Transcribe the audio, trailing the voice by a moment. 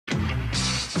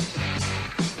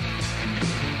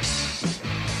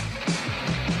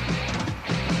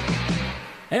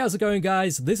Hey, how's it going,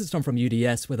 guys? This is Tom from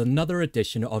UDS with another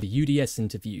edition of UDS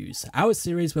Interviews, our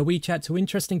series where we chat to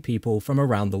interesting people from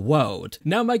around the world.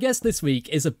 Now, my guest this week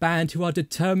is a band who are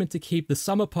determined to keep the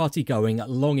summer party going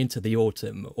long into the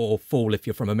autumn, or fall if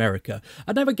you're from America.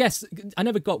 I never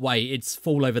got why it's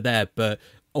fall over there, but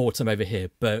autumn over here,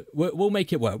 but we'll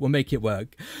make it work. We'll make it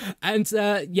work. And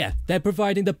yeah, they're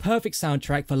providing the perfect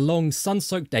soundtrack for long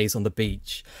sun-soaked days on the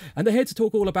beach. And they're here to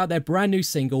talk all about their brand new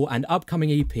single and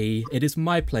upcoming EP. It is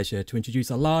my pleasure to introduce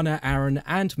Alana, Aaron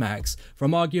and Max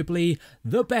from arguably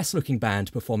the best looking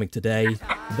band performing today,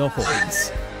 The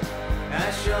Horns.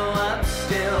 I show up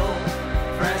still,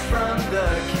 fresh from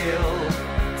the kill,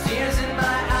 tears in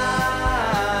my eyes,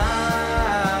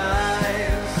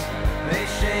 they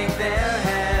shake their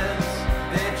heads,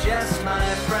 they're just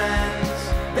my friends,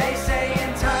 they say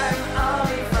in time I'll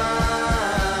be fine.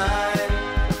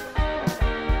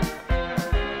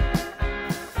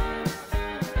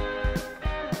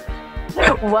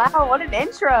 Wow, what an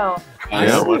intro.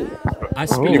 I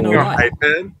speak no lie.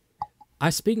 I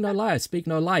speak no lie. I speak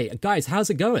no lie. Guys, how's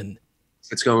it going?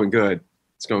 It's going good.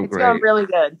 It's going great. It's going really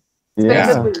good. It's been a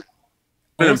good week. It's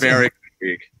been a very good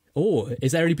week. Oh,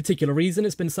 is there any particular reason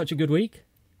it's been such a good week?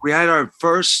 We had our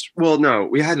first. Well, no,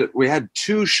 we had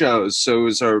two shows. So it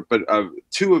was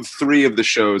two of three of the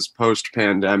shows post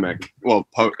pandemic. Well,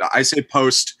 I say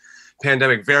post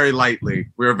pandemic very lightly.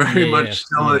 We were very much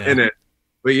still in it.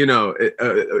 But you know,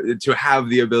 to have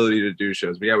the ability to do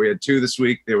shows. But yeah, we had two this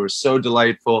week. They were so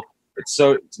delightful.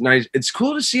 It's nice. It's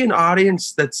cool to see an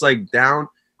audience that's like down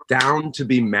to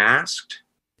be masked,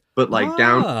 but like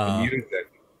down to music.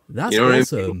 That's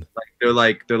awesome. I mean? They're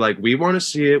like, we want to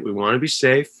see it. We want to be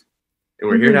safe, and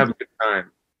we're here to have a good time.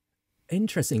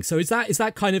 Interesting. So is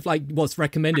that kind of like what's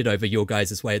recommended over your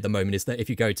guys' way at the moment? Is that if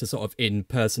you go to sort of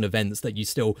in-person events, that you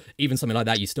still, even something like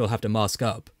that, you still have to mask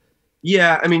up?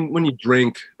 Yeah, I mean, when you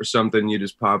drink or something, you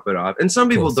just pop it off, and some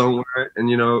people don't wear it.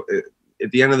 And you know, at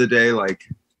the end of the day, like.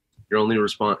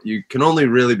 You can only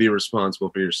really be responsible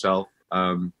for yourself.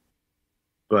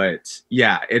 But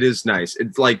yeah, it is nice.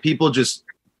 It's like people just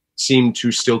seem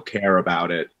to still care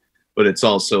about it, but it's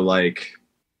also like,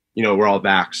 you know, we're all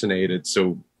vaccinated.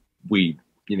 So we,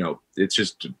 you know, it's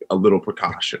just a little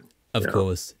precaution. Of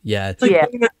course. Yeah. It's like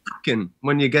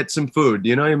when you get some food,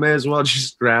 you know, you may as well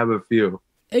just grab a few.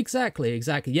 Exactly.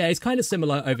 Yeah, it's kind of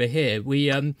similar over here. We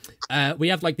have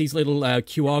like these little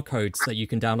QR codes that you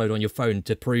can download on your phone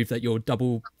to prove that you're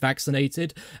double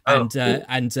vaccinated, and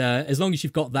as long as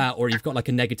you've got that or you've got like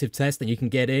a negative test, then you can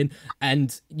get in,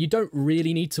 and you don't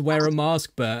really need to wear a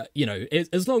mask. But you know,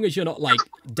 as long as you're not like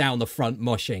down the front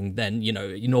moshing, then you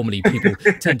know normally people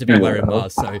tend to be wearing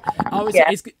masks. So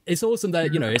it's awesome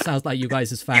that, you know, it sounds like you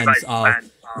guys as fans are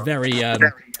very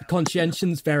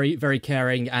conscientious, very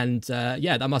caring, and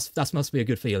yeah, that must be a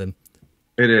good feeling.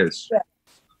 It is. Yeah.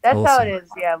 That's awesome. How it is.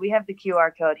 Yeah, we have the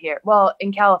QR code here. Well,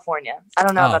 in California, I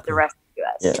don't know about the rest of the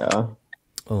US. Yeah.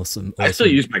 Awesome. I still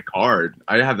use my card.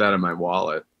 I have that in my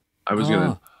wallet. I was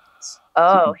gonna.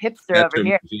 Oh, hipster over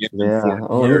here. Yeah.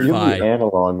 Oh, you're the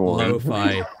analog one.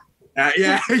 Lo-fi.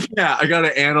 Yeah. I got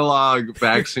an analog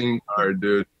vaccine card,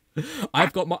 dude.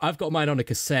 I've got mine on a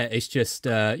cassette. It's just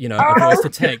you know, a voice to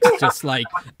text, just like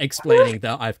explaining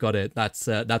that I've got it. That's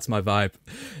my vibe.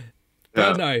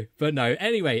 But no.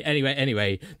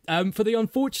 Anyway. For the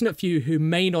unfortunate few who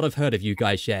may not have heard of you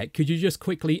guys yet, could you just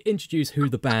quickly introduce who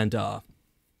the band are?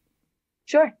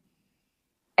 Sure.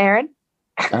 Aaron.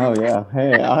 Oh yeah.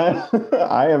 Hey,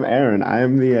 I am Aaron. I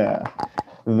am the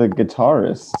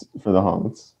guitarist for the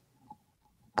Haunts.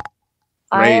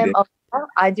 I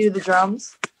do the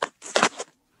drums.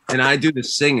 And I do the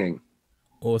singing.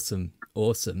 Awesome.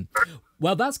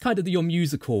 Well, that's kind of your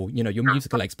musical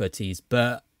expertise,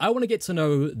 but I want to get to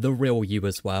know the real you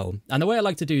as well. And the way I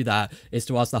like to do that is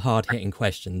to ask the hard-hitting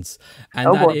questions.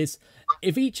 And that is,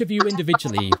 if each of you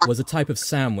individually was a type of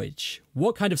sandwich,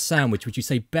 what kind of sandwich would you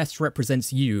say best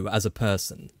represents you as a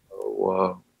person?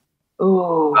 Oh, whoa.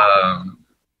 Ooh.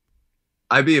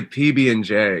 I'd be a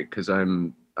PB&J because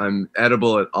I'm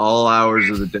edible at all hours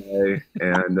of the day,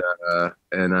 and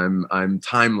I'm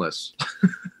timeless.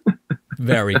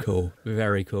 Very cool.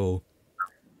 Reuben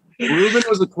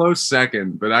was a close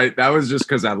second, but that was just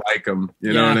because I like them.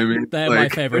 You know what I mean? They're my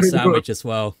favorite sandwich as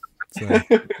well. So.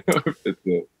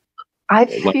 I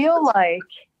feel like,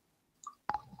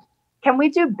 can we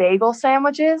do bagel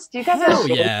sandwiches? Do you guys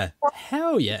have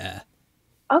Hell yeah.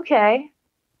 Okay.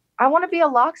 I want to be a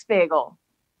lox bagel.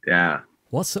 Yeah.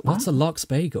 What's a lox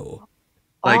bagel?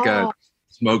 Like a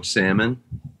smoked salmon?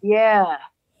 Yeah.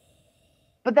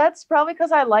 But that's probably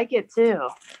because I like it too.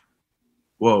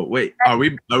 Whoa, wait. Are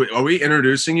we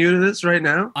introducing you to this right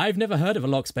now? I've never heard of a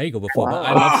lox bagel before, but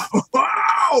I Wow. love...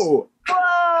 Wow.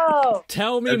 Whoa!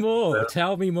 Tell me more.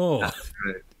 Tell me more.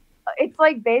 It's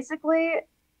like basically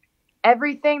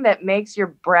everything that makes your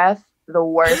breath the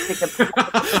worst it could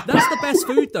That's the best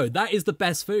food, though. That is the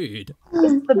best food.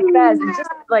 It's the best. It's just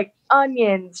like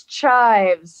onions,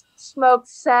 chives, smoked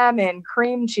salmon,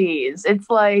 cream cheese. It's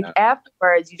like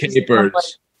afterwards you just kind of, like,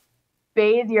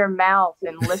 bathe your mouth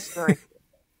in Listerine.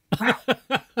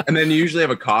 And then you usually have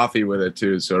a coffee with it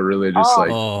too, so it really just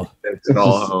takes it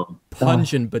all home.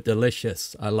 Pungent but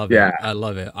delicious. I love it. I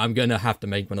love it. I'm gonna have to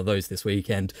make one of those this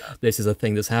weekend. This is a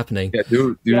thing that's happening. Yeah,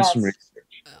 do some research.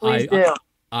 Please do.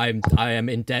 I am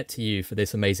in debt to you for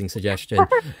this amazing suggestion.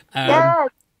 Yes.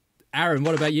 Aaron,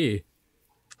 what about you?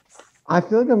 I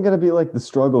feel like I'm gonna be like the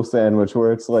struggle sandwich,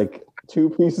 where it's like 2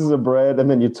 pieces of bread, and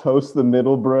then you toast the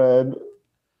middle bread,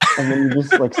 and then you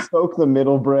just like soak the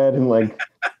middle bread in like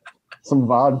some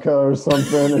vodka or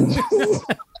something. And just...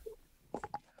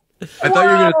 I thought you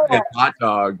were gonna say a hot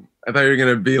dog. I thought you were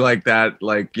gonna be like that,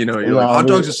 like, you know, you're like, hot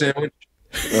dog's a sandwich.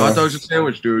 Hot dog's a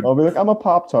sandwich, dude. I'll be like, I'm a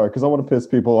Pop-Tart because I want to piss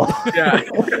people off. Yeah.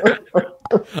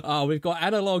 Oh, we've got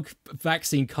analog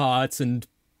vaccine cards and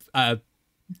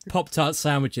Pop-Tart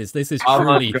sandwiches. This is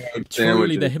truly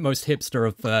the most hipster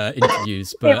of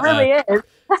interviews. But, it really is.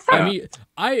 I mean,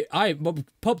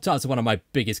 Pop-Tarts are one of my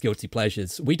biggest guilty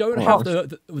pleasures. We don't have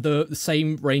the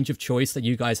same range of choice that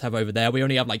you guys have over there. We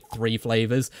only have like 3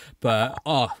 flavors. But,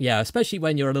 especially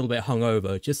when you're a little bit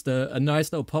hungover, just a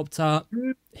nice little Pop-Tart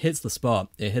hits the spot.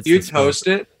 It hits. Do you toast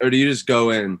it, or do you just go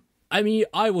in? I mean,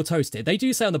 I will toast it. They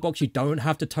do say on the box you don't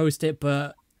have to toast it,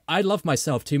 but I love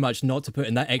myself too much not to put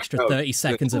in that extra 30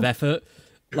 seconds of effort.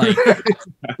 Like,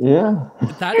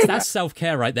 that's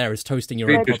self-care right there, is toasting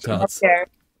your own Pop-Tarts.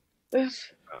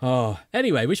 Oh,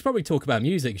 anyway, we should probably talk about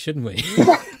music, shouldn't we?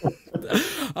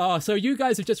 So you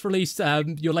guys have just released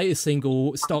your latest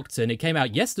single, Stockton. It came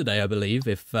out yesterday, I believe,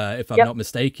 if I'm not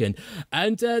mistaken.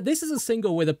 And this is a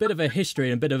single with a bit of a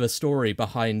history and a bit of a story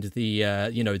behind the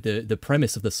the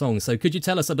premise of the song. So could you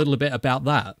tell us a little bit about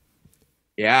that?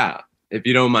 Yeah, if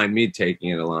you don't mind me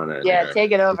taking it, Alana. Yeah,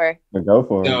 take it over. Go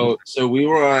for it. So we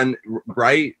were on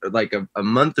like a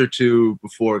month or two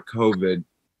before COVID.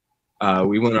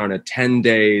 We went on a 10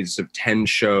 days of 10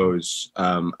 shows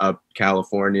up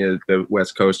California, the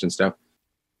West Coast and stuff.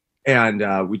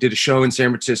 And we did a show in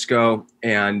San Francisco,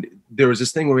 and there was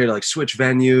this thing where we had to like switch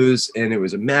venues, and it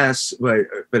was a mess, but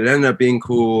it ended up being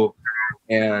cool.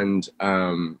 And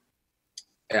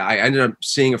I ended up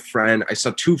seeing a friend. I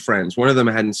saw 2 friends. One of them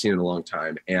I hadn't seen in a long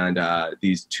time. And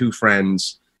these 2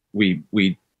 friends, we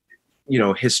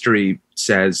history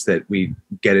says that we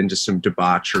get into some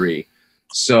debauchery.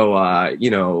 So, I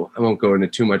won't go into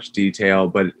too much detail,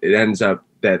 but it ends up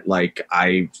that like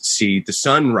I see the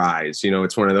sunrise,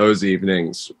 it's one of those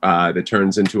evenings that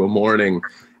turns into a morning.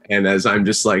 And as I'm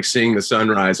just like seeing the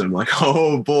sunrise, I'm like,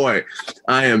 oh boy,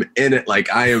 I am in it. Like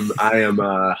I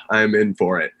am in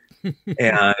for it.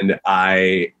 And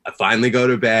I finally go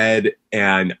to bed,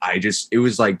 and it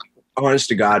was like, honest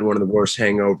to God, one of the worst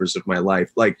hangovers of my life.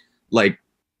 Like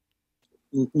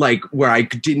where I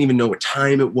didn't even know what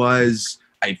time it was.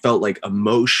 I felt like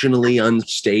emotionally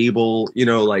unstable,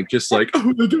 like just like, oh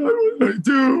my God, what did I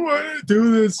do? Why did I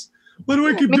do this? Why do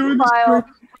I keep doing this?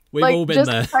 We've all been there.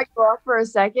 Just to cut you off for a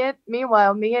second.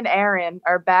 Meanwhile, me and Aaron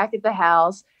are back at the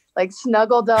house, like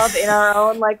snuggled up in our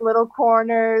own like little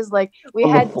corners. Like we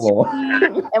had tea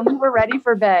and we were ready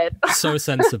for bed. So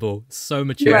sensible, so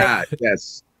mature. Yeah,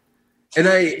 yes. And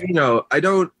I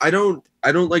don't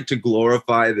like to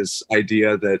glorify this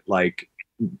idea that like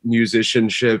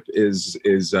musicianship is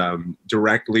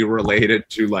directly related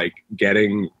to like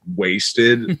getting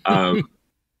wasted.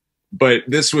 But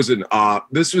this was a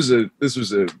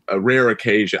rare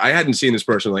occasion. I hadn't seen this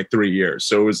person in like 3 years,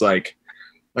 so it was like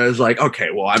I was like, okay,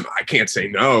 well, I can't say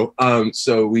no.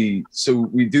 So we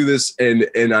do this,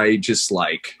 and I just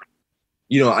like,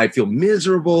 I feel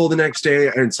miserable the next day,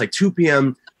 and it's like 2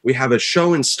 p.m. We have a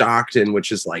show in Stockton,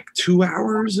 which is like 2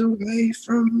 hours away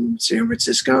from San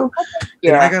Francisco.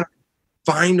 Yeah. And I gotta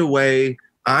find a way.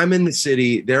 I'm in the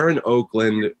city, they're in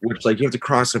Oakland, which like you have to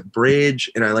cross a bridge,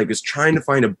 and I like was trying to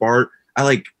find a bar.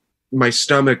 My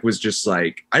stomach was just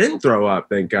like, I didn't throw up,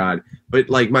 thank God, but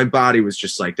like my body was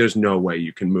just like, there's no way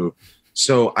you can move.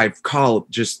 So I've called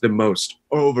just the most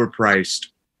overpriced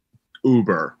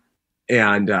Uber,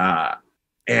 and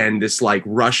this like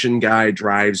Russian guy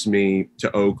drives me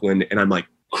to Oakland, and I'm like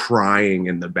crying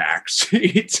in the back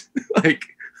seat, like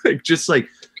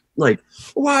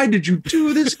why did you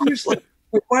do this? And just like,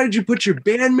 why did you put your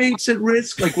bandmates at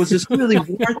risk? Like, was this really worth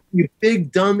it, you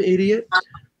big dumb idiot?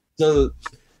 So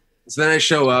So then I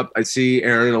show up, I see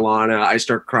Aaron and Alana, I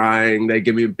start crying, they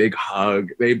give me a big hug,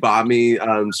 they bought me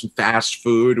some fast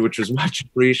food, which was much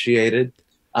appreciated.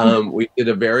 We did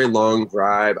a very long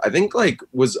drive. I think like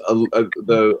was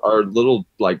our little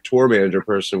like tour manager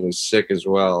person was sick as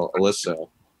well, Alyssa.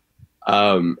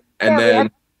 And yeah,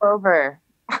 then over.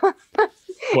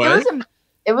 what?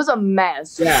 It was a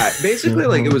mess. Yeah, basically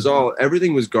like it was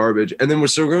everything was garbage. And then we're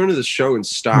still going to the show in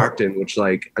Stockton, which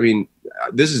like, I mean,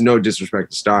 this is no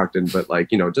disrespect to Stockton, but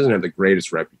like, you know, it doesn't have the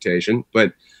greatest reputation,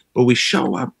 but we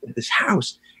show up at this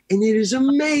house and it is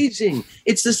amazing.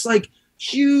 It's this like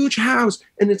huge house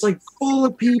and it's like full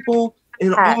of people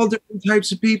and all different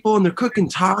types of people and they're cooking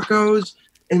tacos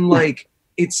and like,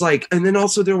 it's like, and then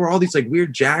also there were all these like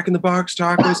weird Jack in the Box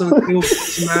tacos on the table,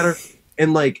 doesn't matter.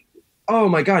 And like, oh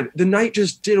my God, the night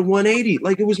just did a 180.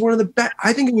 Like it was one of the best.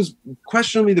 I think it was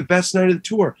questionably the best night of the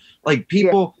tour. Like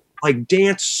people like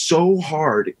danced so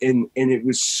hard and it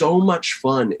was so much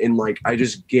fun. And like, I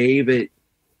just gave it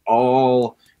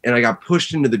all and I got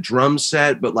pushed into the drum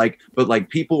set, but like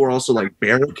people were also like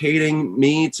barricading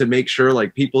me to make sure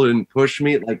like people didn't push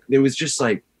me. Like it was just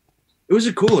like, it was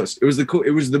the coolest. It was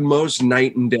the most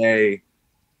night and day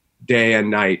and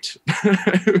night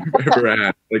we've ever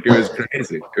had. Like it was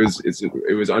crazy.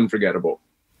 It was unforgettable.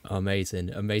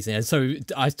 Amazing. And so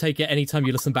I take it anytime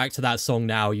you listen back to that song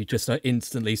now, you just are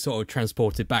instantly sort of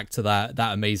transported back to that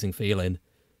amazing feeling.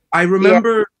 I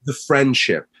remember the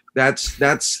friendship. That's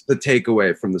the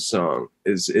takeaway from the song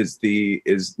is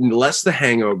less the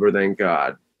hangover, thank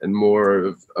God, and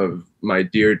more of my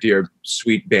dear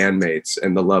sweet bandmates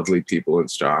and the lovely people in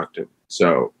Stockton.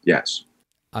 So yes.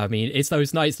 I mean, it's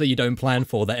those nights that you don't plan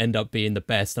for that end up being the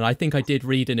best. And I think I did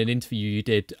read in an interview you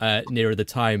did nearer the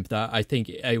time that I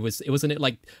think wasn't it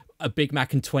like a Big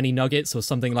Mac and 20 nuggets or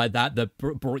something like that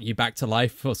brought you back to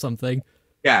life or something?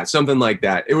 Yeah, something like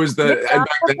that. It was the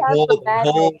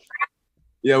whole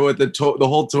yeah, with the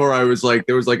whole tour, I was like,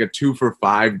 there was like a 2 for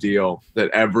 $5 deal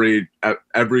that every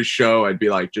show I'd be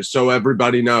like, just so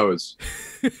everybody knows,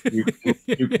 you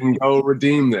can go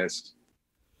redeem this.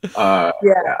 Yeah.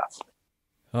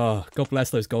 Oh, God bless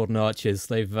those golden arches.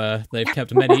 They've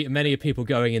kept many people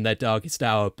going in their darkest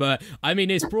hour. But I mean,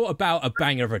 it's brought about a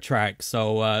banger of a track.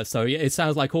 So yeah, it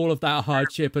sounds like all of that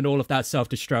hardship and all of that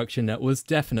self-destruction that was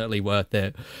definitely worth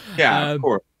it. Yeah, of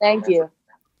course. Thank you.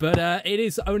 But it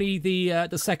is only the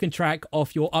second track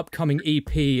off your upcoming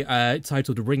EP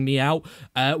titled "Wring Me Out,"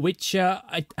 which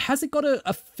has it got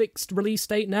a fixed release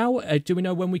date now? Do we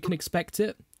know when we can expect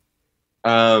it?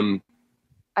 I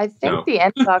think the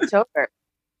end of October.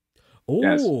 Oh,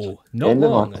 yes. Not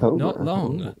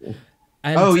long.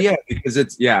 And yeah, because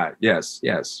it's yes.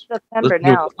 September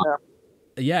now. So.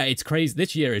 Yeah, it's crazy.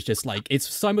 This year is just like, it's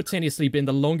simultaneously been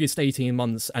the longest 18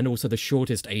 months and also the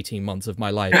shortest 18 months of my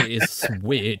life. It is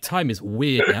weird. Time is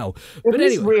weird now. But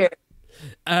anyway, weird.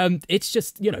 It's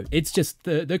just, you know, it's just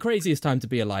the craziest time to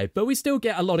be alive. But we still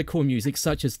get a lot of cool music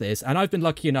such as this. And I've been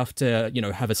lucky enough to, you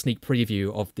know, have a sneak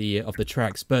preview of the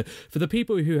tracks. But for the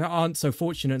people who aren't so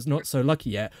fortunate and not so lucky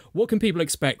yet, what can people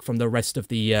expect from the rest of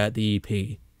the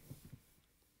EP?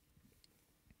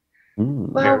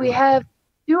 Well, we have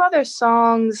 2 other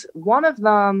songs. One of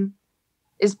them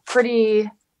is pretty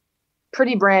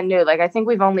brand new. Like I think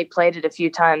we've only played it a few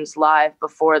times live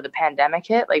before the pandemic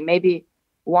hit, like maybe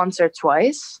once or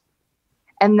twice.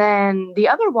 And then the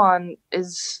other one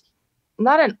is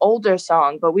not an older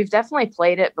song, but we've definitely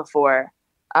played it before.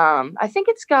 I think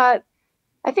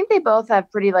they both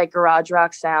have pretty like garage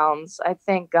rock sounds. I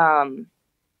think not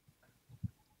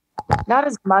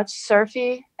as much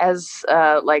surfy as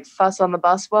like Fuss on the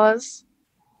Bus was.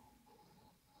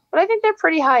 But I think they're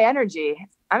pretty high energy.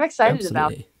 I'm excited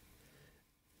about it.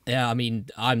 Yeah, I mean,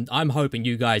 I'm hoping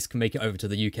you guys can make it over to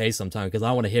the UK sometime because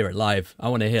I want to hear it live. I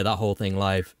want to hear that whole thing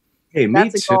live. Hey, me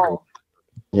too. Goal.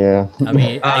 Yeah. I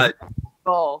mean,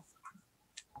 goal.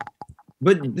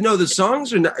 But no, the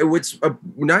songs are what's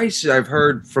nice. I've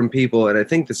heard from people, and I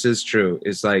think this is true.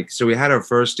 Is like, so we had our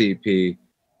first EP,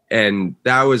 and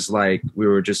that was like we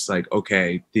were just like,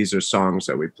 okay, these are songs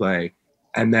that we play,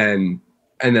 and then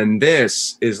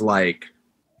this is like,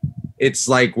 it's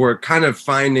like we're kind of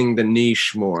finding the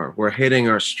niche more. We're hitting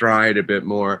our stride a bit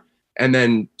more. And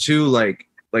then two, like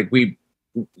we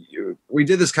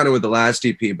did this kind of with the last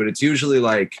EP, but it's usually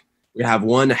like we have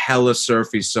one hella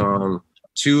surfy song,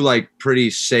 2 like pretty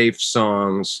safe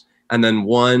songs, and then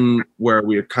one where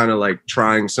we're kind of like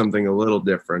trying something a little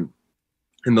different.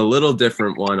 And the little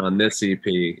different one on this EP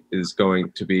is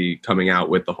going to be coming out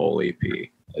with the whole EP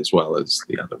as well as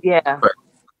the other. Yeah.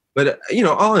 But you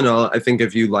know, all in all, I think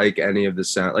if you like any of the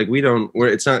sound, like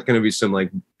it's not going to be some like,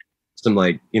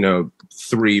 you know,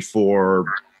 3-4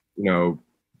 you know,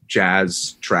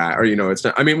 jazz track, or, you know, it's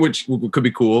not, I mean, which could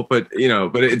be cool, but, you know,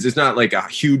 but it's not like a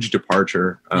huge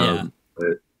departure.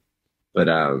 But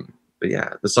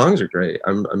yeah, the songs are great.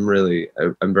 I'm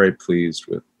very pleased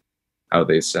with how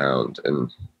they sound,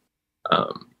 and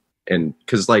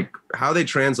because like how they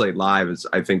translate live is,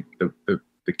 I think, the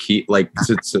key. Like,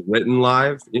 it's written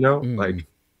live, you know, like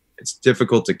it's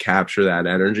difficult to capture that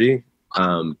energy.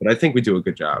 But I think we do a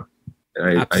good job.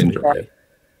 And I enjoy it.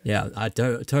 Yeah, I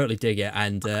totally dig it,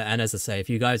 and as I say,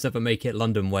 if you guys ever make it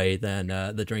London way, then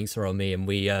the drinks are on me, and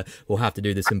we will have to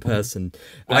do this in person.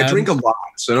 Well, I drink a lot,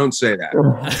 so don't say that.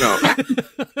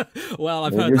 No. Well,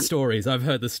 I've heard the stories.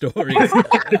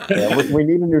 Yeah, we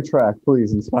need a new track,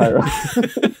 please inspire us.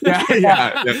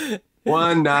 yeah.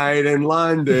 One night in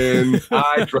London,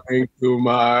 I drank too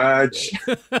much.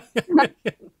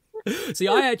 See,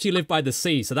 I actually live by the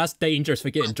sea, so that's dangerous for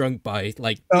getting drunk by.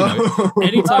 Like, you know,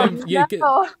 anytime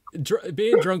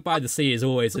being drunk by the sea is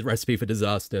always a recipe for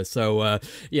disaster. So,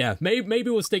 yeah, maybe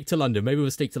we'll stick to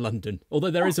London. Although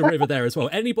there is a river there as well.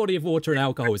 Any body of water and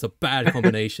alcohol is a bad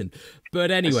combination. But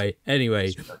anyway.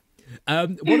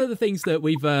 One of the things that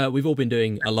we've all been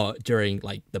doing a lot during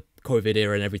like the COVID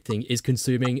era and everything is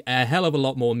consuming a hell of a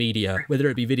lot more media, whether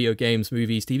it be video games,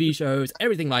 movies, TV shows,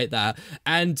 everything like that.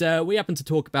 And we happen to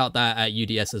talk about that at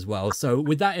UDS as well. So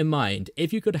with that in mind,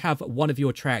 if you could have one of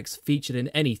your tracks featured in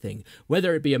anything,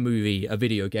 whether it be a movie, a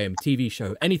video game, TV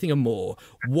show, anything and more,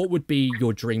 what would be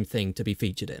your dream thing to be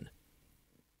featured in?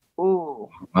 Ooh.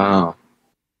 Wow.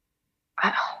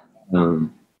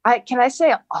 Can I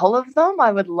say all of them?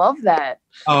 I would love that.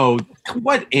 Oh,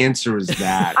 what answer is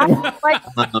that?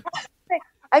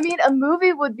 I mean, a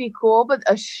movie would be cool, but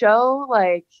a show,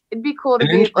 like, it'd be cool to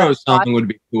An be intro like, song would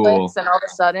be cool. and all of a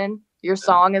sudden your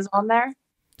song is on there.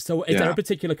 So is there a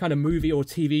particular kind of movie or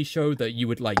TV show that you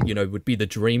would like, you know, would be the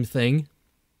dream thing?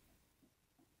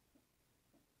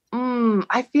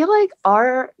 I feel like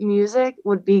our music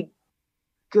would be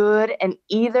good and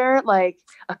either like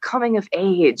a coming of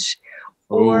age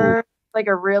or like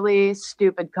a really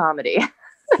stupid comedy.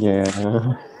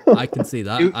 Yeah. I can see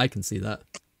that.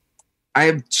 I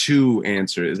have two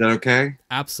answers. Is that okay?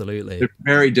 Absolutely. They're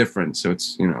very different. So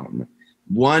it's, you know,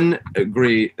 one,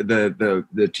 agree, the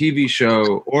TV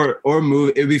show or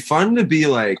movie, it'd be fun to be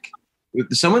like,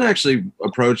 someone actually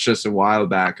approached us a while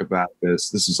back about this.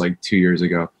 This is like 2 years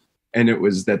ago. And it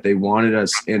was that they wanted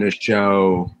us in a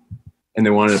show and they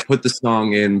wanted to put the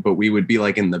song in, but we would be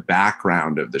like in the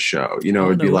background of the show. You know,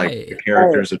 it'd be like the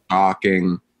characters are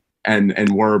talking and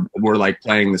we're like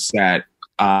playing the set.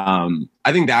 I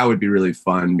think that would be really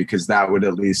fun because that would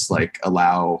at least like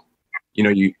allow, you know,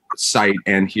 you sight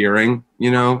and hearing, you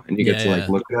know, and you get to like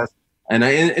look at us. And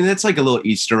it's like a little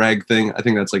Easter egg thing. I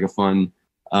think that's like a fun,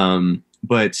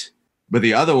 but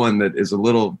the other one that is a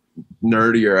little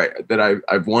nerdier that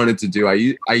I've wanted to do,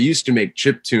 I used to make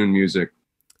chiptune music.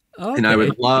 Okay. And I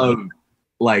would love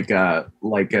like a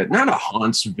not a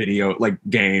haunts video like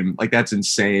game, like that's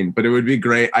insane, but it would be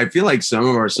great. I feel like some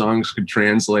of our songs could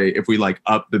translate if we like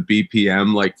up the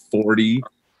BPM like 40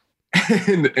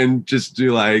 and just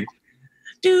do like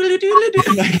doodle doodle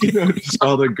doodle, like, you know, just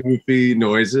all the goofy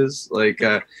noises like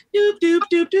doop doop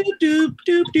doop doop doop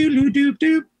doop doop doop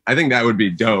doop. I think that would be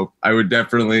dope. I would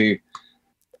definitely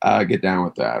get down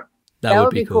with that. That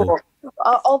would be cool.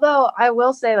 Although I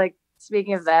will say, like,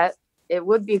 speaking of that, it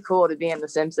would be cool to be in The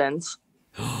Simpsons.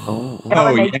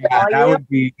 That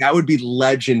would be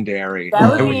legendary.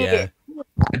 I'd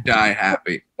die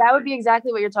happy. That would be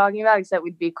exactly what you're talking about, except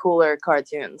we'd be cooler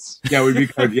cartoons. Yeah, we'd be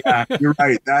good. Yeah, you're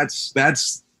right. That's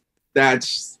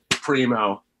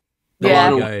primo.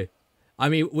 Yeah. I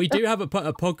mean, we do have a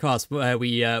podcast where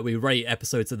we rate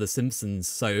episodes of The Simpsons,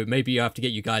 so maybe you have to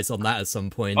get you guys on that at some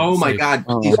point. Oh my God!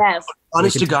 Yes.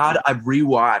 Honest to God, I've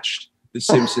rewatched The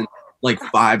Simpsons like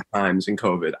 5 times in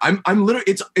COVID. I'm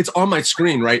literally it's on my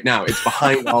screen right now. It's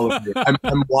behind all of you.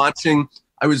 I'm watching.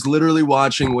 I was literally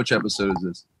watching. Which episode is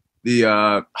this?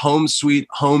 The Home Sweet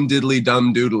Home Diddly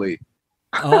Dum Doodly.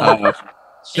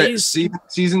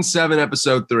 Season 7,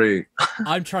 episode 3.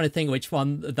 I'm trying to think which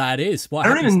one that is. I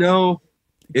don't even know.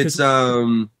 It's what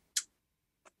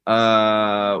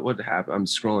happened? I'm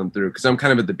scrolling through because I'm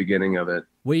kind of at the beginning of it.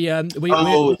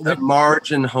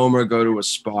 Marge and Homer go to a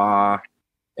spa,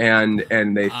 and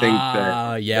they think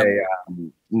that they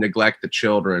neglect the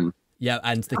children. Yeah,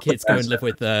 and the kids go and live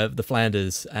with the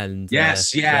Flanders. And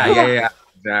yes,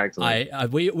 exactly.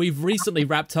 We've recently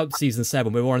wrapped up season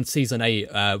 7. We were on season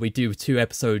 8. We do 2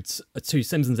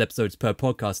 Simpsons episodes per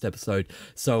podcast episode.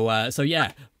 So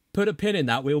yeah. put a pin in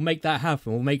that. We'll make that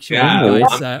happen. We'll make sure Yeah, you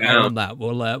guys I'm are on that.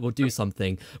 We'll do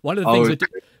something. One of the things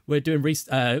we're doing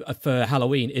for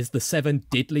Halloween is the 7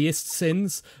 deadliest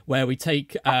sins, where we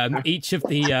take each of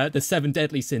the 7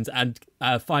 deadly sins and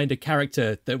find a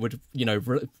character that would, you know,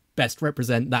 best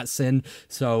represent that sin.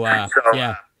 So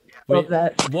yeah.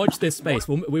 Watch this space.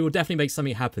 We will definitely make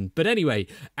something happen. But anyway,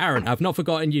 Aaron, I've not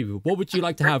forgotten you. What would you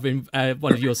like to have in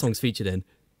one of your songs featured in?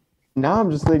 Now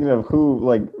I'm just thinking of who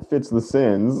like fits the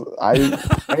sins.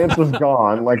 Answer's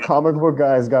gone. Like comic book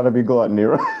guy's got to be Gluttony,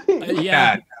 right?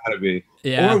 Yeah, gotta be.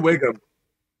 Yeah. Or Wiggum.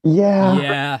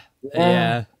 Yeah.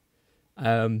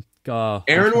 God.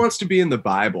 Aaron wants to be in the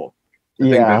Bible. I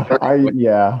want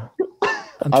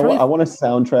to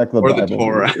soundtrack the or Bible. the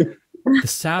Torah. The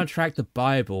soundtrack, the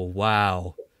Bible.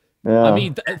 Wow. Yeah. I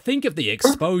mean, think of the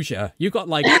exposure. You've got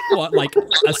like what, like a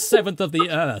 1/7 of the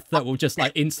earth that will just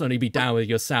like instantly be down with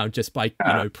your sound just by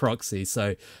proxy.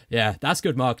 So yeah, that's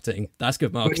good marketing. That's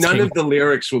good marketing. None of the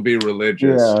lyrics will be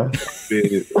religious. Yeah.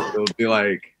 It'll be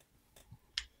like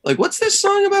what's this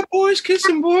song about boys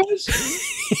kissing boys?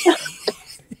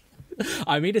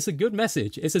 I mean, it's a good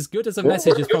message. It's as good as a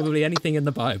message as probably anything in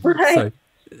the Bible. Right.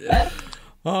 So,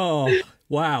 oh.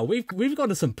 Wow, we've gone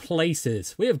to some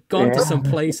places. We have gone to some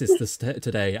places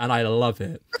today, and I love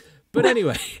it. But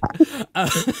anyway,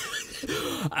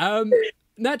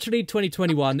 naturally,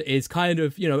 2021 is kind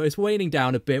of, you know, it's waning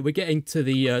down a bit. We're getting to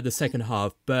the second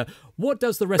half. But what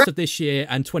does the rest of this year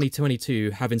and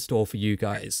 2022 have in store for you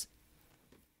guys?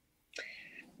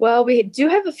 Well, we do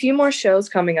have a few more shows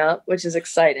coming up, which is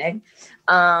exciting.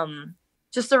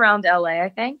 Just around LA, I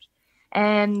think.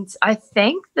 And I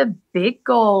think the big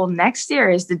goal next year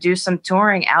is to do some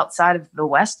touring outside of the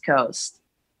West Coast.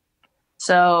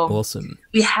 So awesome.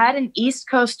 We had an East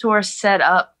Coast tour set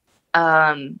up,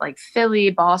 like Philly,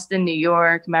 Boston, New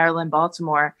York, Maryland,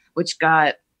 Baltimore, which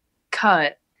got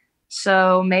cut.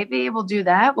 So maybe we'll do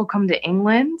that. We'll come to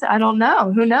England. I don't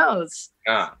know. Who knows?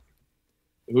 Yeah.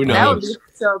 Who knows? That would be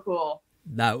so cool.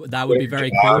 That would be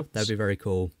very cool. That'd be very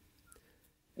cool.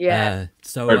 Yeah.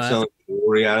 So start selling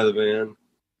jewelry out of the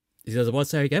van. What?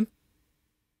 Say again?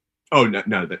 Oh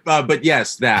no, but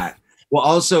yes, that. Well,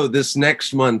 also this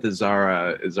next month is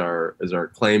our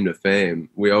claim to fame.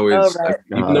 We always,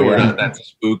 even though we're not that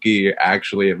spooky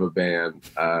actually of a band,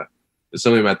 there's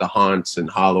something about the haunts and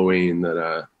Halloween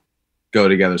that go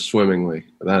together swimmingly,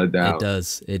 without a doubt.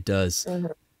 It does.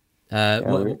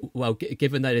 Well,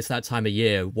 given that it's that time of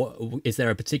year, what is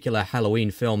there a particular Halloween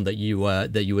film that you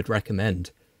would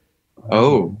recommend?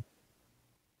 Oh.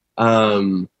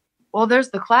 Well, there's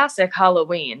the classic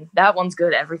Halloween. That one's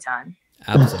good every time.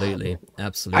 Absolutely.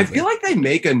 I feel like they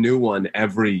make a new one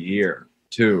every year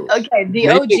too. Okay, the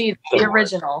OG, the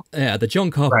original. Yeah, the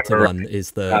John Carpenter one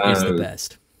is the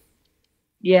best.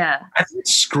 Yeah. I think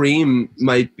Scream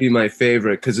might be my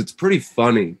favorite because it's pretty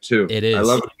funny too. It is. I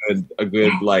love a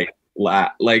good like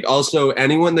also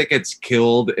anyone that gets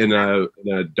killed in a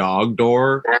dog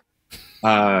door.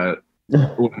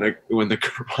 When the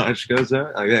garage goes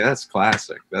out, that's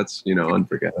classic. That's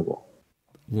unforgettable.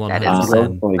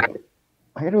 100%.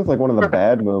 I had it with like one of the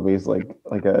bad movies, like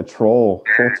a Troll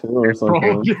 2 or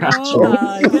something. Oh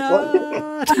my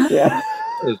god! Yeah.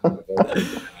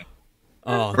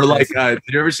 Oh, or like, did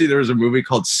you ever see there was a movie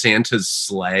called Santa's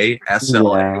Sleigh?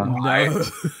 SLA.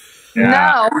 No.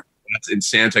 No. And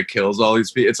Santa kills all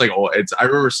these people. It's like, I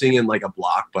remember seeing it in like a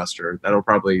Blockbuster. That'll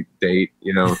probably date,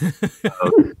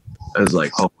 I was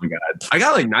like, oh my god! I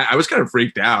got like, I was kind of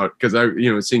freaked out because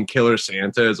seeing Killer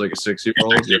Santa as like a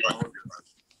 6-year-old.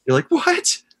 You're like,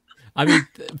 what? I mean,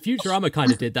 Futurama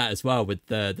kind of did that as well with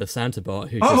the Santa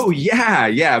bot.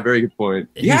 Yeah, very good point.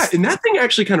 Yeah, and that thing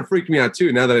actually kind of freaked me out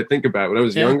too. Now that I think about it, when I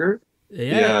was younger.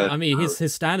 Yeah, I mean,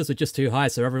 his standards were just too high,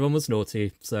 so everyone was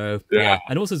naughty. So yeah,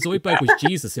 and also Zoidberg was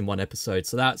Jesus in one episode,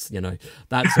 so that's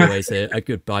always a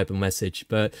good Bible message.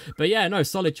 But yeah, no,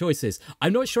 solid choices.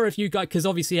 I'm not sure if you guys, because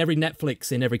obviously every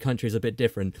Netflix in every country is a bit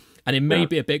different, and it may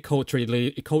be a bit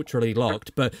culturally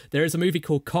locked. But there is a movie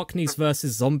called Cockneys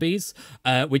versus Zombies,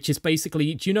 which is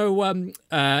basically, do you know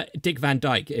Dick Van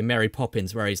Dyke in Mary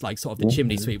Poppins, where he's like sort of the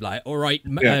chimney sweep, like all right,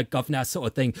 governor sort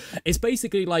of thing. It's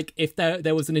basically like if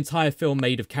there was an entire film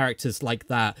made of characters like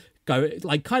that,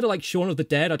 like kind of like Shaun of the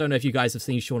Dead. I don't know if you guys have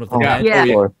seen Shaun of the Dead.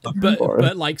 Yeah.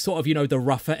 But like sort of the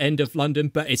rougher end of London,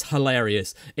 but it's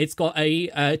hilarious. It's got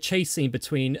a chase scene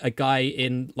between a guy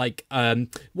in like I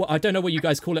don't know what you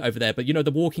guys call it over there, but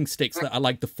the walking sticks that are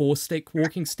like the 4-stick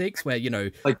walking sticks where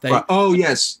like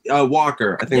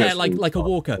walker. I think like a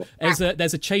walker.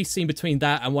 There's a chase scene between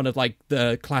that and one of like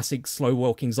the classic slow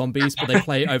walking zombies, but they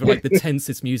play it over like the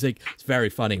tensest music. It's very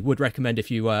funny. Would recommend if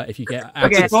you get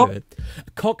access to it.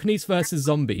 Cockney Cockneys versus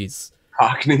Zombies.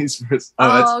 Cockneys versus.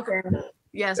 Oh, okay.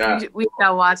 Yes, we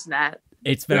shall watch that.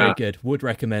 It's very good. Would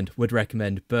recommend.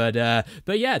 But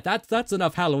yeah, that's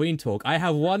enough Halloween talk. I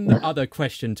have one other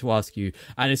question to ask you,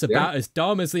 and it's about as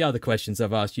dumb as the other questions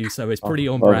I've asked you, so it's pretty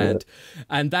on brand.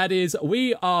 And that is,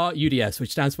 we are UDS,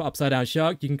 which stands for Upside Down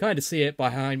Shark. You can kind of see it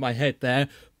behind my head there,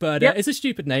 but it's a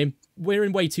stupid name. We're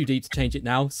in way too deep to change it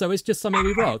now, so it's just something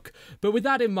we rock. But with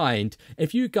that in mind,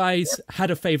 if you guys had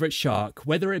a favorite shark,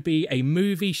 whether it be a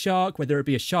movie shark, whether it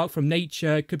be a shark from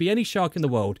nature, it could be any shark in the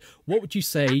world, what would you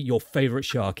say your favorite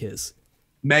shark is?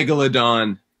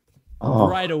 Megalodon.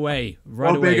 Right away.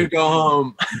 Right away. Bigger, go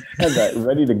home. Had that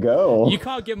ready to go. You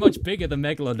can't get much bigger than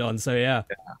Megalodon, so yeah.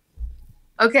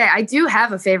 Okay, I do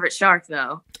have a favorite shark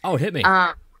though. Oh, hit me.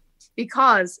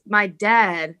 Because my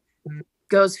dad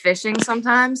goes fishing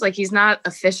sometimes. Like, he's not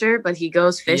a fisher, but he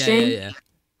goes fishing. Yeah.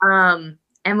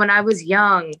 And when I was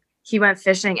young, he went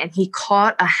fishing and he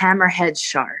caught a hammerhead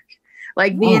shark.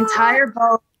 Like, the entire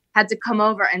boat had to come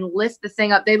over and lift the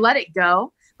thing up. They let it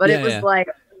go, but it was like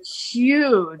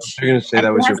huge. You're gonna say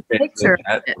that was your picture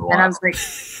of it. And I was like,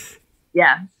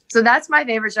 yeah. So that's my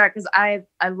favorite shark because I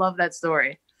love that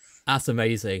story. That's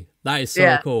amazing. That is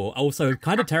so cool. Also,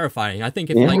 kind of terrifying. I think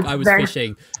if like I was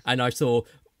fishing and I saw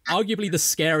arguably the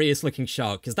scariest looking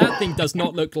shark, because that thing does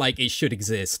not look like it should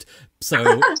exist.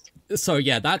 So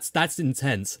yeah, that's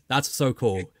intense. That's so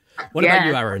cool. What about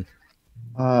you, Aaron?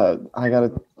 I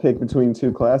gotta pick between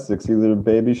two classics, either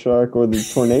Baby Shark or the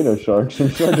Tornado Sharks from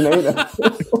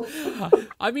Sharknado.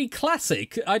 I mean,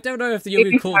 classic. I don't know if you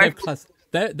would call them classic.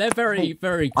 They're very,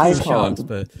 very cool icon. sharks,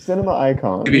 but cinema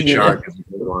icon. Baby Shark is a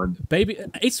good one.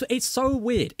 It's so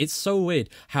weird. It's so weird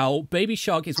how Baby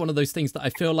Shark is one of those things that I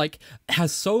feel like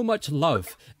has so much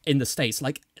love in the States.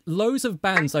 Like, loads of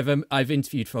bands I've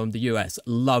interviewed from the US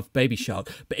love Baby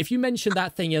Shark, but if you mention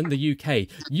that thing in the UK,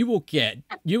 you will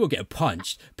get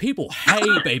punched. People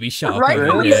hate Baby Shark.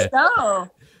 Rightfully so.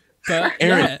 But,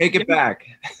 Aaron, take it back.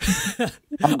 I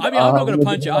mean, I'm not going to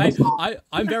punch it.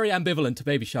 I'm very ambivalent to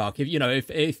Baby Shark.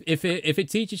 If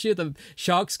it teaches you that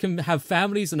sharks can have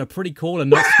families and are pretty cool and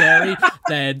not scary,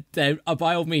 then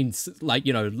by all means, like,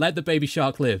 let the baby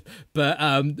shark live.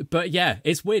 But yeah,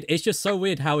 it's weird. It's just so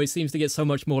weird how it seems to get so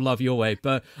much more love your way.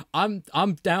 But I'm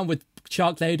down with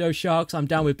Sharknado sharks. I'm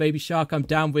down with Baby Shark. I'm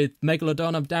down with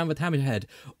Megalodon. I'm down with Hammerhead.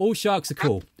 All sharks are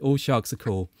cool. All sharks are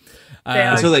cool.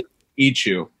 Until they eat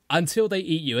you. Until they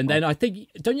eat you, and then I think,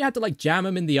 don't you have to like jam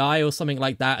them in the eye or something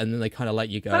like that, and then they kind of let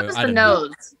you go? Focus the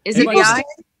nose. Is it the eye?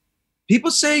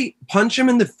 People say punch him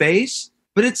in the face,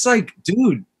 but it's like,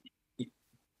 dude,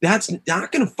 that's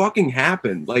not gonna fucking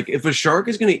happen. Like, if a shark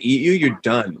is gonna eat you, you're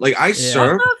done. Like, I surf. I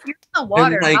don't know if you're in the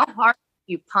water, like, how hard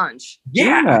do you punch?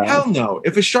 Yeah, hell no.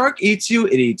 If a shark eats you,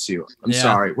 it eats you. I'm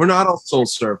sorry. We're not all Soul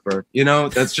Surfer.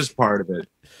 That's just part of it.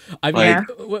 I mean,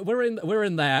 we're in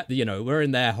their we're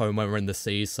in their home when we're in the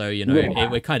sea, so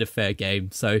we're kind of fair game.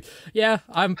 So yeah,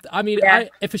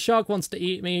 if a shark wants to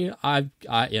eat me, I'm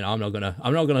not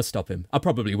gonna stop him. I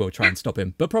probably will try and stop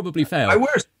him, but probably fail. I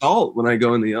wear salt when I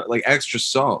go in the extra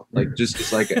salt, just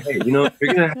it's like, hey, if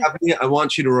you're gonna have me, I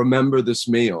want you to remember this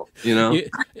meal.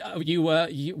 What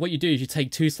you do is you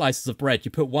take 2 slices of bread,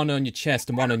 you put one on your chest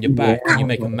and one on your back, and you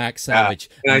make a mac sandwich.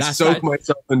 And I soak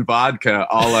myself in vodka,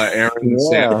 a la Aaron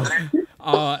Sam.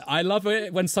 I love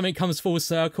it when something comes full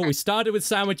circle. We started with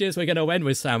sandwiches, we're going to end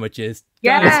with sandwiches.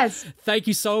 Yes. Guys, thank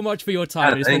you so much for your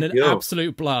time. It's been an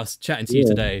absolute blast chatting to you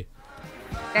today.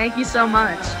 Thank you so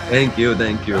much. Thank you.